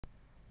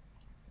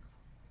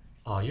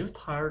Are you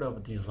tired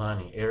of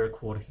designing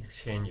air-cooled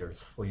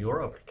exchangers for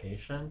your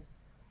application?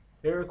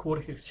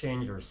 Air-cooled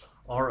exchangers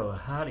are a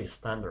highly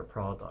standard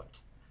product.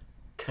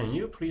 Can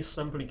you please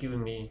simply give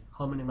me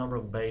how many number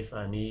of bays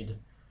I need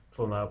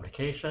for my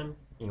application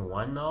in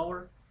 1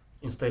 hour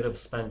instead of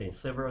spending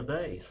several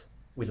days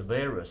with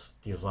various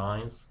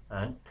designs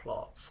and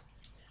plots?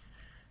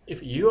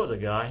 If you are the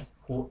guy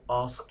who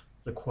asked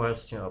the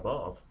question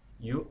above,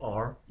 you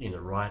are in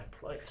the right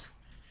place.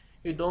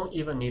 You don't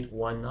even need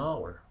 1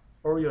 hour.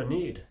 All you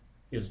need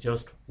is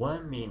just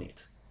 1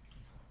 minute.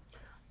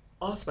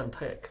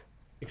 Aspentech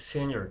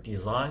exchanger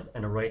design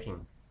and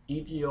rating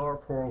 (EDR)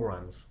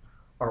 programs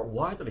are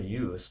widely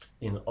used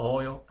in the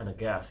oil and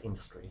gas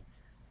industry,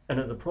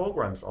 and the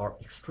programs are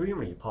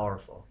extremely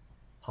powerful.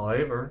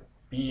 However,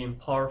 being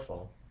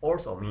powerful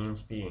also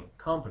means being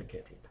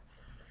complicated.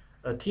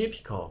 A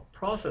typical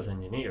process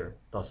engineer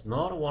does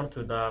not want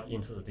to dive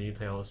into the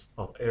details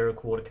of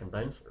air-cooled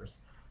condensers,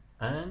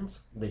 and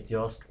they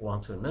just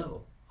want to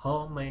know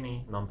how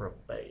many number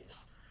of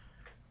bays.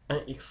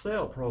 An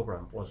Excel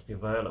program was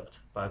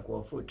developed by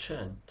Guofu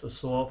Chen to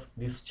solve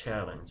this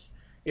challenge.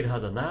 It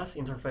has a nice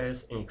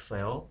interface in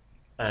Excel,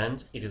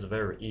 and it is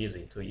very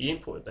easy to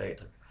input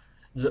data.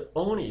 The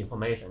only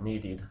information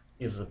needed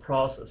is the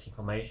process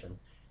information,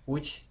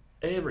 which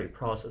every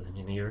process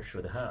engineer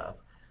should have.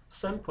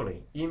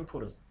 Simply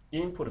input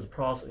the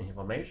process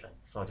information,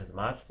 such as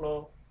mass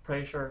flow,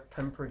 pressure,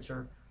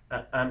 temperature,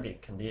 and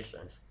ambient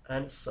conditions,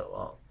 and so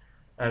on.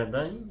 And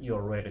then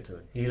you're ready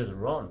to hit the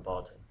run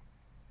button.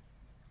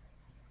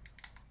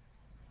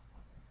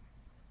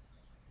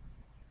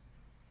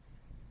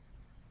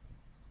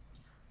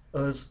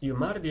 As you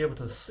might be able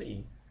to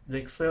see, the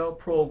Excel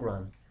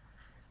program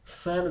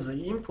sends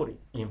the input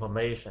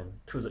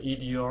information to the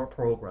EDR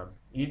program.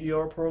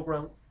 EDR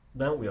program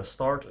then will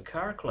start to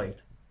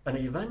calculate, and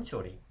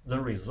eventually the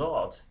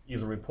result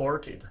is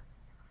reported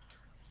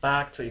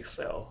back to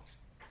Excel.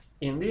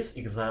 In this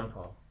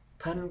example,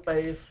 10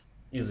 bays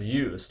is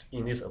used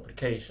in this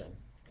application.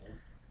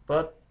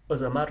 But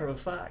as a matter of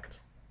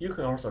fact, you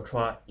can also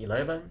try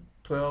 11,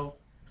 12,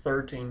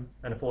 13,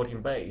 and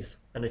 14 bays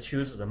and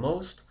choose the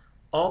most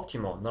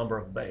optimal number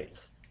of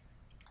bays.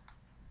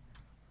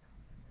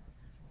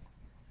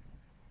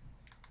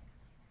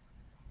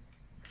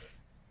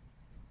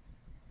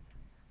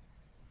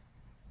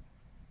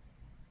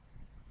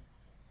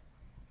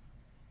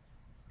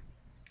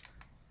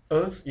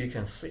 As you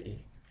can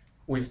see,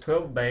 with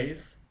 12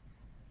 bays,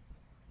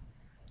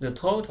 the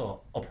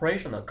total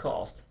operational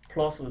cost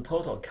plus the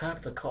total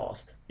capital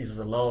cost is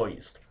the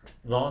lowest.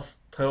 Thus,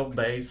 12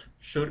 bays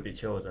should be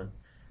chosen.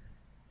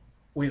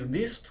 With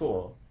this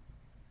tool,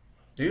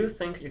 do you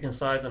think you can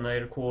size an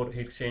air-cooled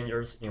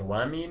exchangers in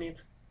 1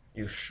 minute?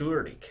 You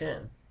surely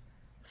can.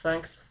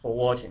 Thanks for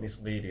watching this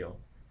video.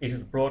 It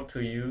is brought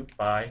to you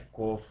by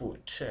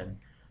Guofu Chen.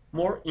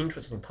 More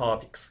interesting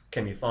topics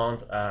can be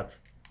found at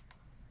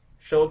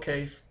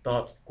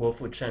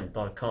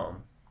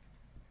showcase.guofuchen.com.